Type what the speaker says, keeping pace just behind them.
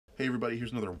Hey everybody,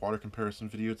 here's another water comparison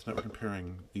video. Tonight we're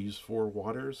comparing these four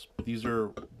waters. These are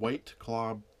White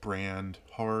Claw brand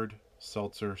hard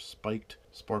seltzer spiked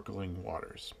sparkling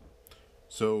waters.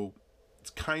 So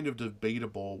it's kind of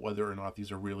debatable whether or not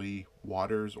these are really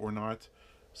waters or not.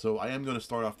 So I am going to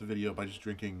start off the video by just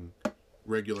drinking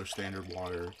regular standard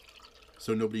water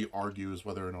so nobody argues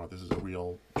whether or not this is a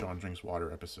real John Drinks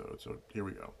Water episode. So here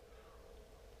we go.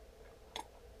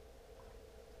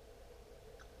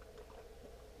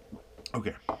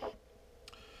 Okay,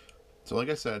 so like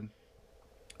I said,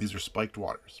 these are spiked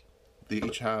waters. They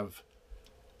each have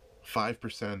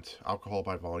 5% alcohol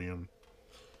by volume,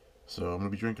 so I'm going to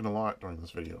be drinking a lot during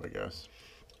this video, I guess.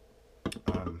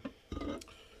 And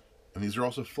these are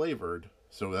also flavored,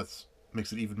 so that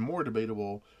makes it even more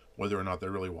debatable whether or not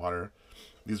they're really water.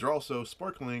 These are also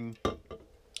sparkling,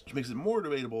 which makes it more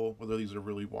debatable whether these are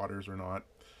really waters or not.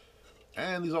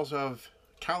 And these also have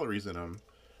calories in them.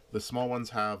 The small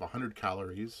ones have 100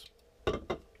 calories.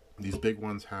 These big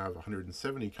ones have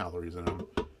 170 calories in them.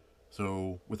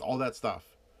 So with all that stuff,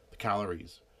 the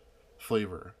calories,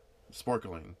 flavor,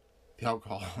 sparkling, the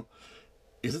alcohol,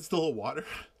 is it still a water?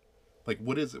 Like,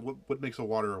 what is it? What makes a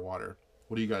water a water?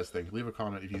 What do you guys think? Leave a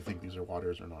comment if you think these are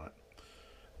waters or not.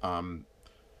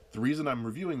 The reason I'm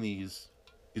reviewing these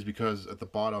is because at the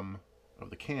bottom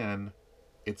of the can,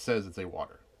 it says it's a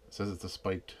water. It says it's a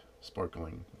spiked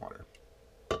sparkling water.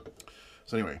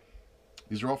 So anyway,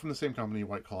 these are all from the same company,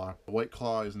 White Claw. The White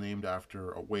Claw is named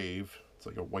after a wave. It's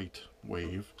like a white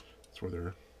wave. That's where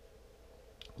their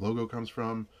logo comes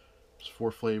from. There's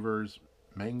 4 flavors: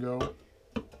 mango,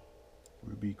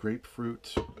 ruby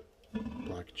grapefruit,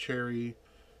 black cherry,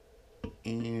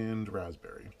 and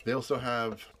raspberry. They also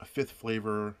have a 5th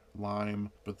flavor, lime,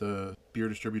 but the beer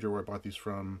distributor where I bought these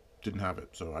from didn't have it,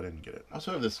 so I didn't get it. I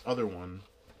also have this other one.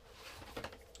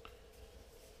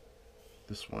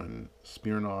 This one,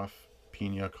 Smirnoff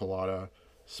Pina Colada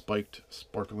Spiked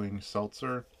Sparkling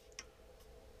Seltzer,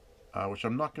 which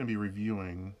I'm not going to be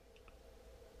reviewing,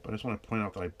 but I just want to point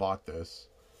out that I bought this.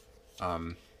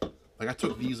 Like, I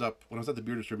took these up, when I was at the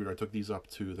beer distributor, I took these up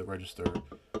to the register,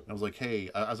 and I was like, hey,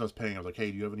 as I was paying, I was like,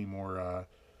 hey, do you have any more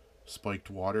spiked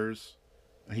waters?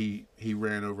 And he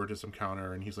ran over to some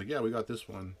counter, and he's like, yeah, we got this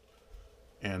one,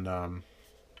 and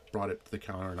brought it to the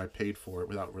counter, and I paid for it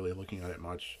without really looking at it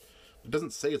much. It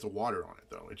doesn't say it's a water on it,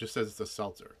 though. It just says it's a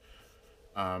seltzer.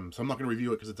 So I'm not going to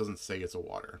review it because it doesn't say it's a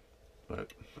water.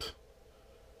 But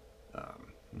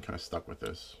I'm kind of stuck with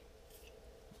this.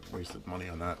 Wasted money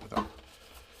on that without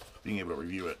being able to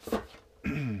review it.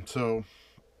 So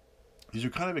these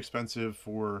are kind of expensive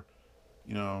for,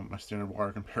 you know, my standard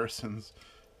water comparisons.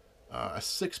 A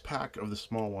 6-pack of the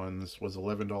small ones was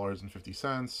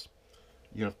 $11.50.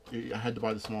 I had to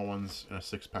buy the small ones in a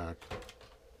 6-pack.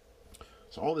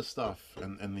 So all this stuff,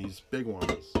 and these big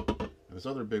ones, and this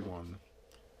other big one,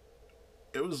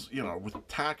 it was, you know, with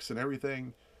tax and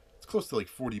everything, it's close to like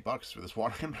 40 bucks for this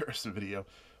water comparison video.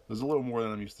 It was a little more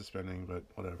than I'm used to spending, but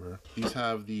whatever. These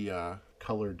have the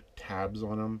colored tabs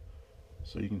on them,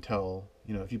 so you can tell,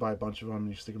 you know, if you buy a bunch of them and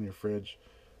you stick them in your fridge,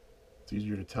 it's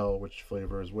easier to tell which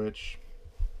flavor is which.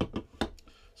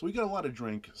 So we got a lot of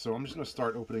drink, so I'm just going to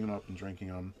start opening them up and drinking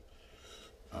them.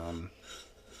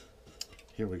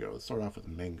 Here we go. Let's start off with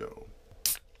mango.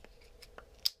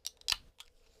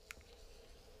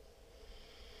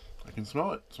 I can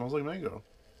smell it. It smells like mango.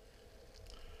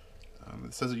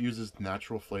 It says it uses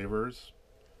natural flavors.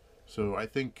 So I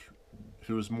think if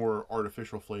it was more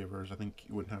artificial flavors, I think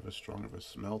you wouldn't have as strong of a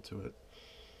smell to it.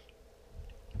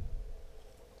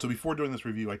 So before doing this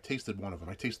review, I tasted one of them.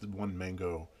 I tasted one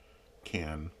mango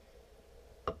can.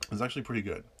 It's actually pretty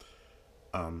good.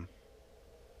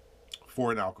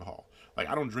 For an alcohol. Like,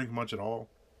 I don't drink much at all,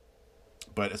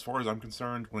 but as far as I'm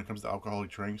concerned, when it comes to alcoholic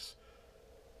drinks,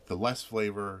 the less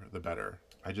flavor, the better.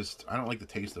 I don't like the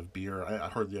taste of beer. I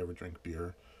hardly ever drink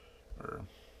beer, or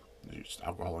just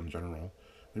alcohol in general.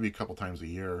 Maybe a couple times a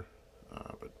year,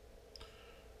 but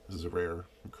this is a rare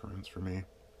occurrence for me.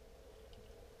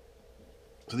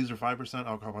 So these are 5%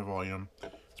 alcohol by volume.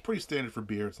 It's pretty standard for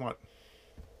beer. It's not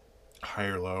high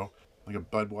or low. Like a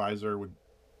Budweiser would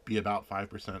be about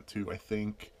 5% too, I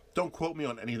think. Don't quote me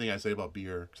on anything I say about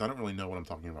beer, because I don't really know what I'm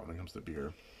talking about when it comes to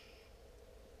beer.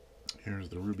 Here's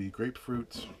the ruby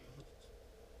grapefruit.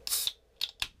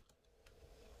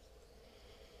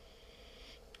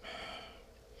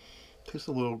 Tastes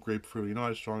a little grapefruit. You know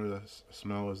how strong the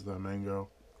smell is the mango.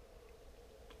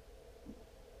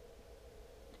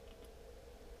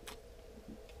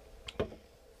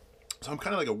 So I'm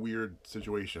kind of like a weird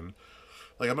situation.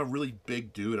 Like, I'm a really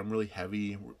big dude. I'm really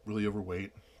heavy, really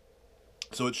overweight.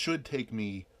 So it should take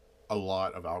me a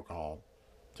lot of alcohol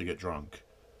to get drunk.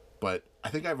 But I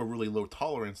think I have a really low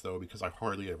tolerance, though, because I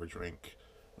hardly ever drink.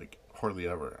 Like, hardly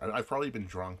ever. I've probably been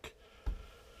drunk,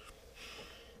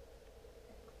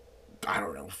 I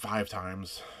don't know, 5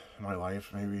 times in my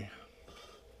life, maybe.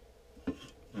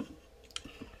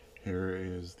 Here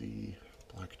is the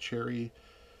black cherry.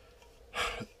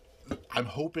 I'm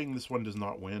hoping this one does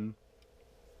not win,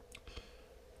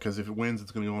 because if it wins,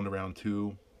 it's going to go into round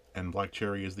 2, and black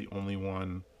cherry is the only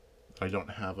one that I don't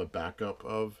have a backup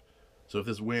of. So if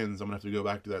this wins, I'm going to have to go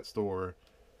back to that store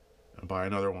and buy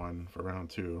another one for round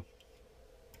 2.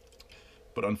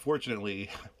 But unfortunately,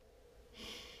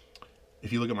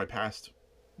 if you look at my past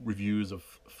reviews of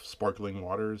sparkling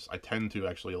waters, I tend to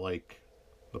actually like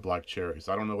the black cherry.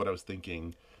 So I don't know what I was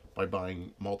thinking by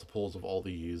buying multiples of all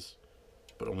these,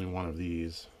 but only one of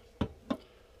these. It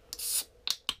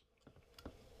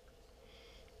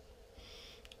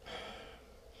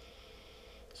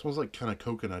smells like kind of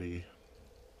coconutty.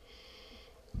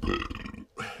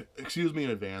 Excuse me in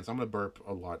advance. I'm going to burp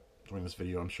a lot during this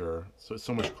video, I'm sure. So it's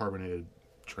so much carbonated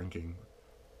drinking.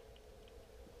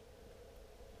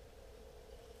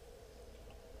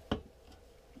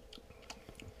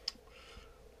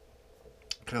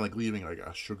 Kind of like leaving like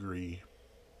a sugary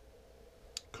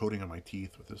coating on my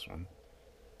teeth with this one.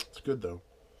 It's good though.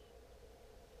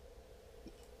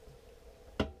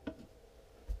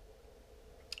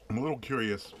 I'm a little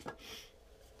curious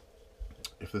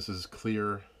if this is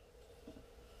clear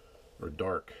or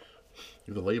dark.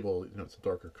 The label, you know, it's a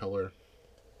darker color.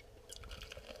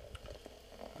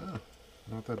 Oh,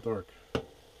 not that dark.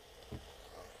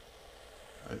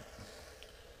 I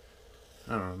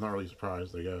don't know, I'm not really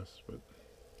surprised, I guess, but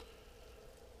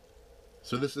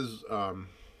so this is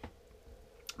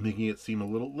making it seem a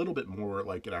little bit more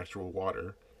like an actual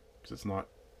water, because it's not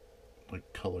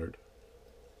like colored.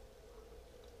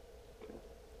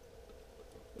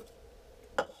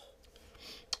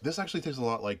 This actually tastes a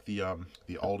lot like the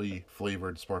Aldi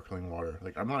flavored sparkling water.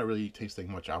 Like, I'm not really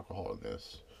tasting much alcohol in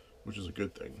this, which is a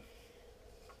good thing.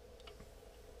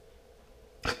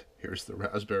 Here's the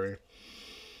raspberry.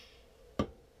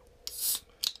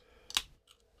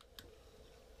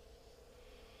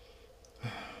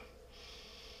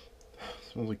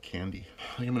 Smells like candy.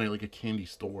 Like I'm in like a candy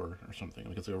store or something.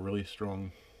 Like it's like a really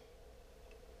strong,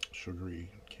 sugary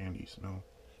candy smell.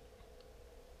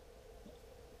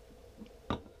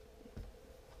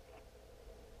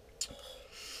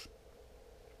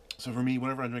 So for me,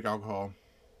 whenever I drink alcohol,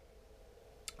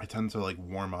 I tend to like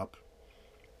warm up.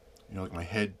 You know, like my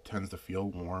head tends to feel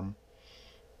warm.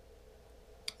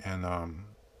 And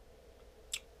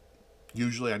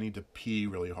usually I need to pee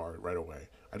really hard right away.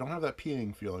 I don't have that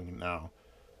peeing feeling now,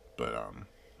 but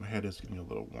my head is getting a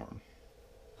little warm.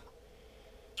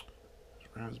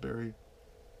 Raspberry.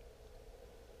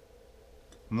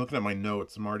 I'm looking at my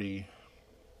notes. I'm already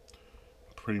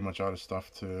pretty much out of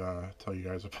stuff to tell you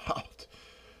guys about.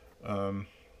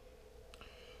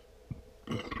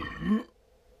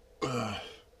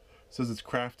 Says it's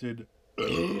crafted.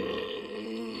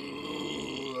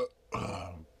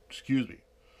 Excuse me.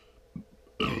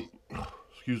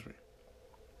 Excuse me.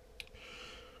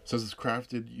 Says it's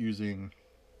crafted using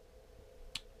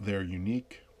their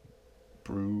unique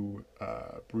brew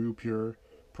pure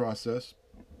process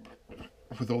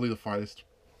with only the finest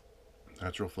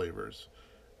natural flavors.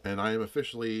 And I am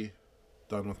officially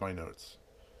done with my notes.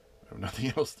 I have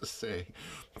nothing else to say.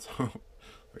 So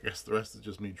I guess the rest is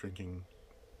just me drinking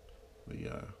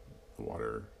the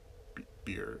water,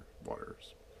 beer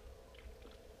waters.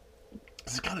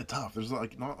 It's kind of tough. There's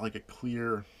like not like a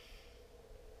clear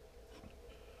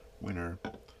winner.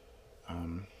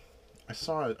 I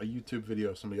saw a YouTube video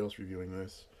of somebody else reviewing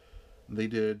this. They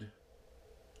did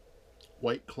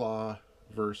White Claw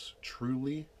versus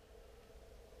Truly.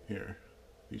 Here,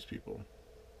 these people.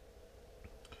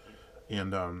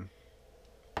 And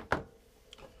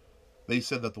they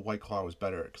said that the White Claw was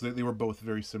better because they were both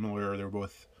very similar. They were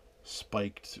both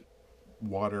spiked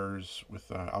waters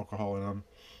with alcohol in them.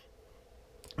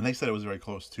 And they said it was very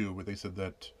close too, but they said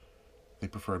that they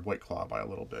preferred White Claw by a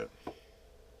little bit.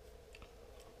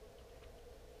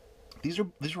 These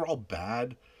are all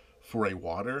bad for a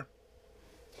water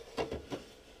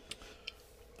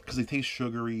because they taste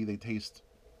sugary. They taste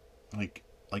like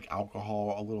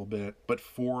alcohol a little bit. But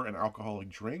for an alcoholic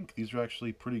drink, these are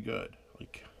actually pretty good.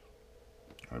 Like,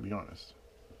 gotta be honest.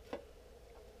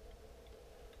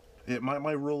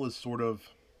 My rule is sort of,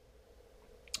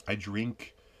 I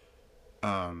drink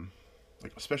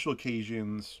like special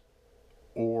occasions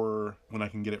or when I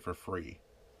can get it for free.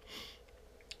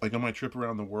 Like on my trip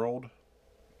around the world,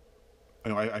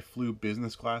 you know, I flew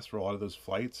business class for a lot of those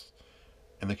flights,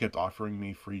 and they kept offering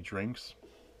me free drinks.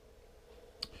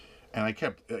 And I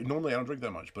kept, normally I don't drink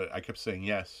that much, but I kept saying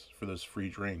yes for those free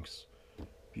drinks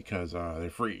because they're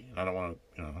free. And I don't want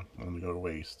to, want them to go to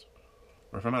waste.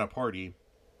 Or if I'm at a party,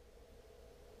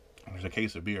 there's a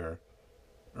case of beer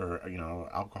or,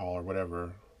 alcohol or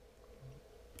whatever.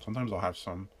 Sometimes I'll have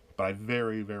some, but I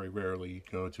very, very rarely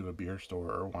go to a beer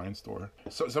store or a wine store.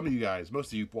 So some of you guys, most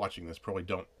of you watching this probably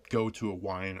don't go to a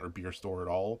wine or beer store at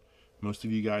all. Most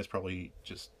of you guys probably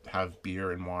just have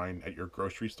beer and wine at your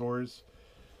grocery stores.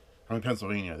 I'm in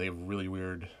Pennsylvania. They have really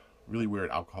weird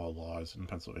alcohol laws in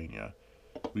Pennsylvania.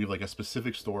 We have like a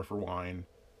specific store for wine,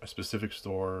 a specific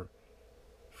store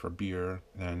for beer,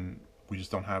 and we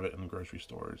just don't have it in the grocery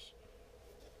stores.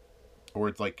 Or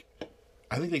it's like,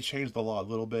 I think they changed the law a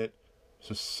little bit.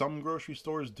 So some grocery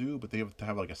stores do, but they have to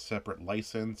have like a separate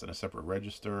license and a separate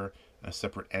register and a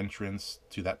separate entrance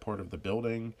to that part of the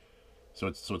building. So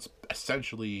it's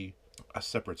essentially a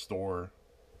separate store,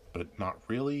 but not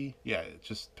really. Yeah, it's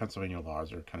just Pennsylvania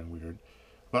laws are kind of weird.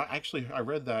 But actually, I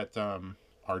read that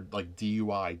our like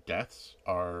DUI deaths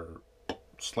are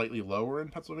slightly lower in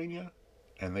Pennsylvania,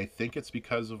 and they think it's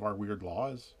because of our weird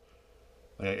laws.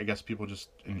 Like, I guess people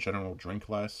just in general drink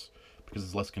less because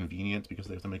it's less convenient because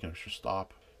they have to make an extra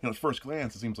stop. At first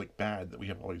glance, it seems like bad that we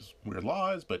have all these weird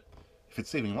laws, but if it's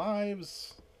saving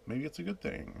lives, maybe it's a good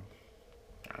thing.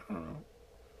 I don't know.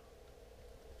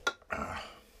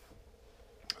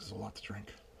 This is a lot to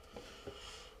drink.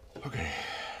 Okay.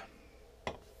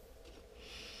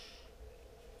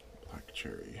 Black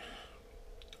cherry.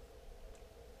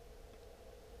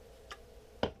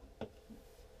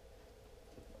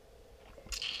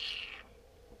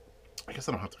 I guess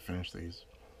I don't have to finish these.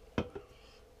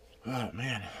 Oh,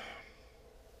 man.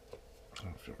 I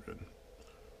don't feel good.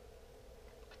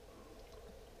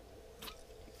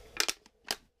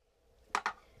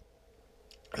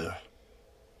 Ugh.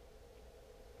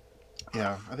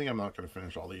 Yeah, I think I'm not going to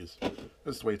finish all these.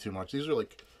 This is way too much. These are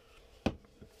like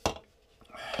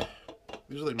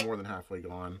more than halfway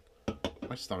gone.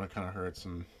 My stomach kind of hurts,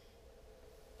 and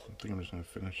I think I'm just going to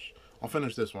finish. I'll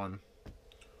finish this one.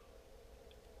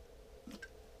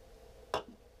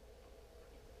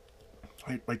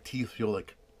 My teeth feel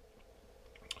like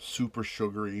super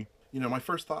sugary. My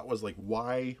first thought was like,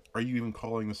 why are you even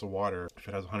calling this a water if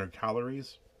it has 100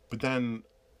 calories? But then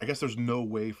I guess there's no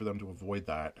way for them to avoid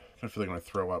that. I kind of feel like I'm going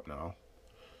to throw up now.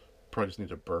 Probably just need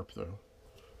to burp though.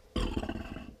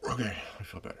 Okay, I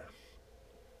feel better.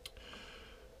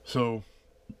 So,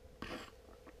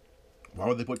 why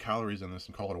would they put calories in this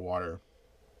and call it a water?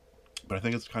 But I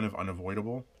think it's kind of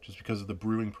unavoidable just because of the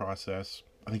brewing process.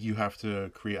 I think you have to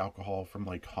create alcohol from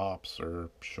like hops or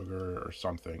sugar or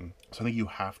something. So I think you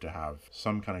have to have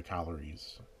some kind of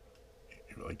calories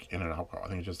like in an alcohol. I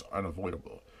think it's just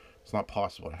unavoidable. It's not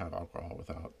possible to have alcohol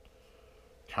without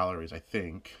calories, I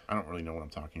think. I don't really know what I'm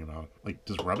talking about. Like,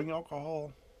 does rubbing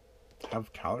alcohol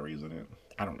have calories in it?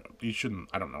 I don't know. You shouldn't.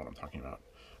 I don't know what I'm talking about.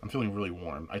 I'm feeling really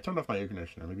warm. I turned off my air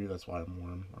conditioner. Maybe that's why I'm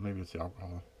warm. Or maybe it's the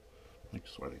alcohol. I'm like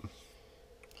sweating.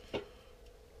 And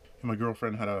my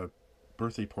girlfriend had a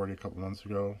birthday party a couple months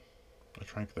ago. I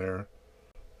drank there.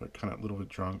 Got kind of a little bit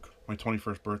drunk. My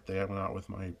 21st birthday, I went out with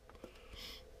my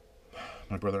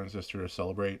brother and sister to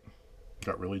celebrate.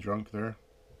 Got really drunk there.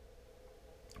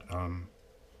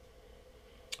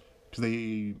 Because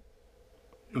it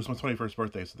was my 21st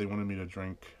birthday, so they wanted me to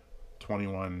drink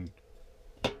 21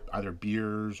 either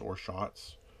beers or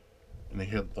shots, and they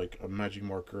had like a magic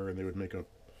marker, and they would make a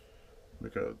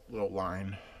little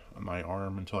line on my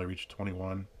arm until I reached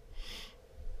 21.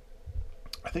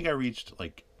 I think I reached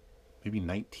like maybe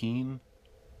 19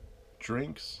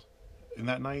 drinks in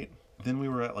that night. Then we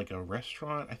were at like a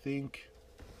restaurant, I think.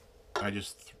 I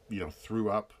just threw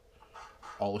up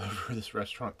all over this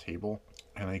restaurant table,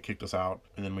 and they kicked us out,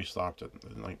 and then we stopped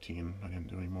at 19. I didn't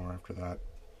do any more after that.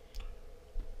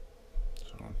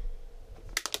 So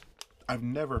I've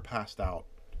never passed out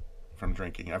from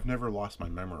drinking. I've never lost my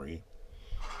memory.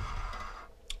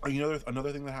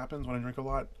 Another thing that happens when I drink a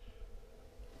lot,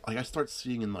 like I start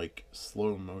seeing in like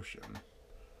slow motion.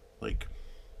 Like,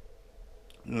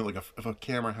 like if a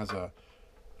camera has a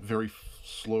very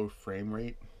slow frame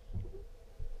rate,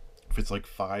 if it's like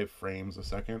 5 frames a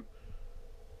second,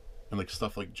 and like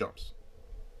stuff like jumps,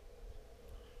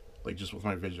 like just with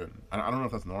my vision. I don't know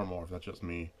if that's normal or if that's just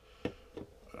me.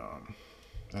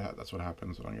 That's what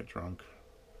happens when I get drunk.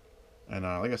 And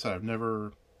like I said, I've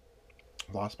never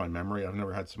lost my memory. I've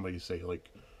never had somebody say like,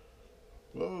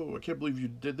 "Whoa, I can't believe you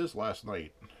did this last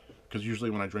night." Because usually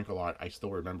when I drink a lot, I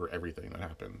still remember everything that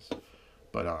happens.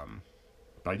 But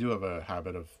I do have a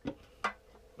habit of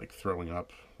like throwing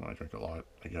up when I drink a lot,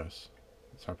 I guess.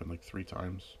 It's happened like 3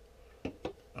 times.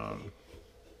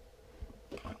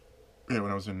 Yeah,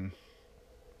 when I was in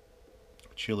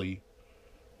Chile,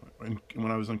 when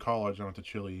I was in college, I went to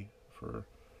Chile for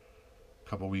a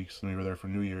couple weeks, and we were there for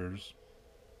New Year's.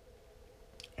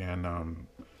 And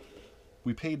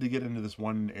we paid to get into this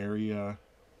one area.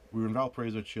 We were in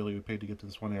Valparaiso, Chile. We paid to get to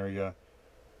this one area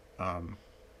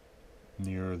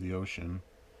near the ocean.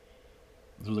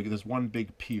 This was like this one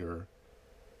big pier,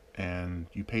 and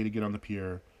you pay to get on the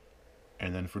pier.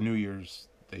 And then for New Year's,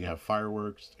 they have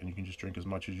fireworks, and you can just drink as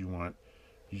much as you want.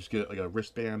 You just get like a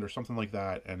wristband or something like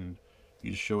that, and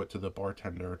you just show it to the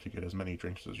bartender to get as many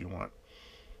drinks as you want.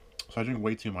 So I drank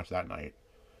way too much that night,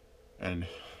 and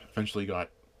eventually got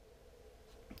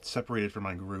separated from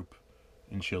my group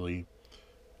in Chile,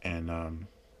 and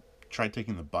tried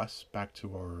taking the bus back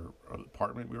to our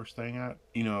apartment we were staying at.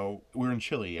 You know, we're in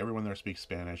Chile. Everyone there speaks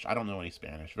Spanish. I don't know any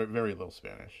Spanish. Very, very little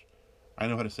Spanish. I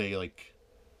know how to say, like,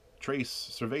 tres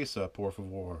cerveza, por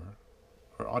favor,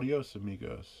 or adios,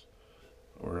 amigos,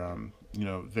 or, you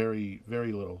know, very,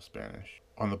 very little Spanish.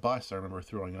 On the bus, I remember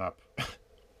throwing up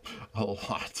a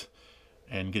lot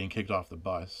and getting kicked off the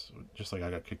bus, just like I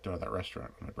got kicked out of that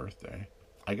restaurant on my birthday.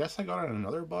 I guess I got on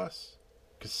another bus,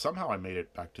 because somehow I made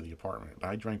it back to the apartment, but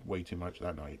I drank way too much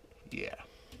that night. Yeah.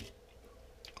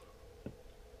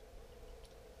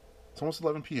 It's almost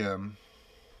 11 p.m.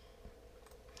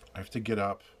 I have to get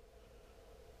up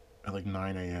at like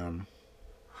 9 a.m.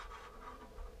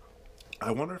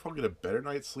 I wonder if I'll get a better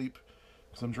night's sleep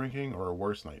because I'm drinking, or a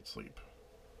worse night's sleep.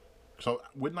 So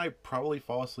wouldn't I probably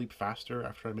fall asleep faster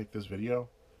after I make this video?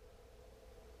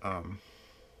 And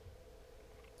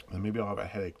maybe I'll have a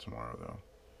headache tomorrow, though.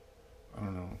 I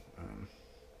don't know.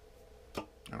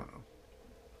 I don't know.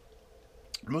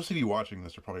 Most of you watching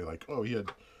this are probably like, oh, he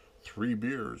had 3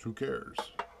 beers. Who cares?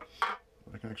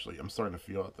 I'm starting to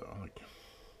feel it, though.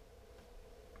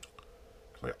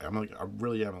 I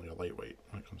really am like a lightweight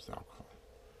when it comes to alcohol.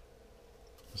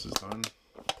 This is done.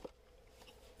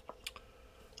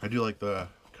 I do like the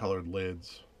colored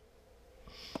lids.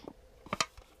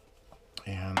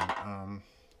 And,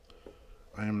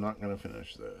 I am not going to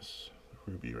finish this.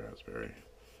 Ruby raspberry.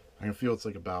 I can feel it's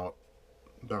like about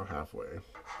halfway.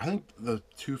 I think the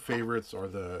 2 favorites are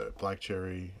the black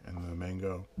cherry and the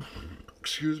mango.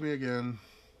 Excuse me again.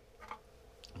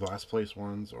 The last place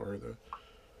ones are the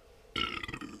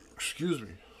excuse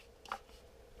me,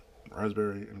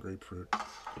 raspberry and grapefruit.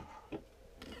 I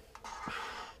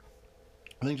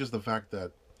think just the fact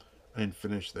that I didn't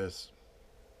finish this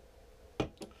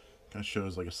kind of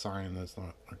shows like a sign that's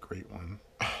not a great one.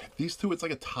 These two, it's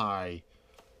like a tie.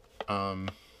 I'm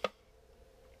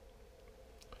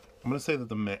gonna say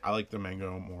that I like the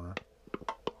mango more.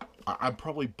 I'm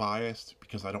probably biased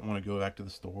because I don't want to go back to the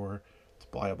store to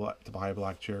buy a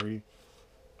black cherry.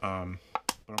 But I'm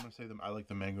gonna say that I like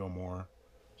the mango more.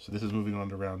 So this is moving on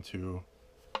to round 2.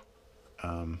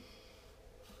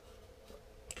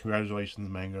 Congratulations,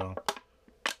 mango.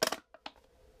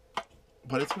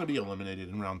 But it's gonna be eliminated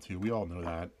in round 2. We all know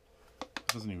that. It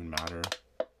doesn't even matter.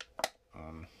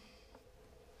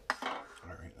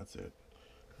 Alright, that's it.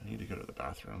 I need to go to the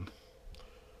bathroom.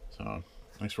 So,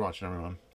 thanks for watching, everyone.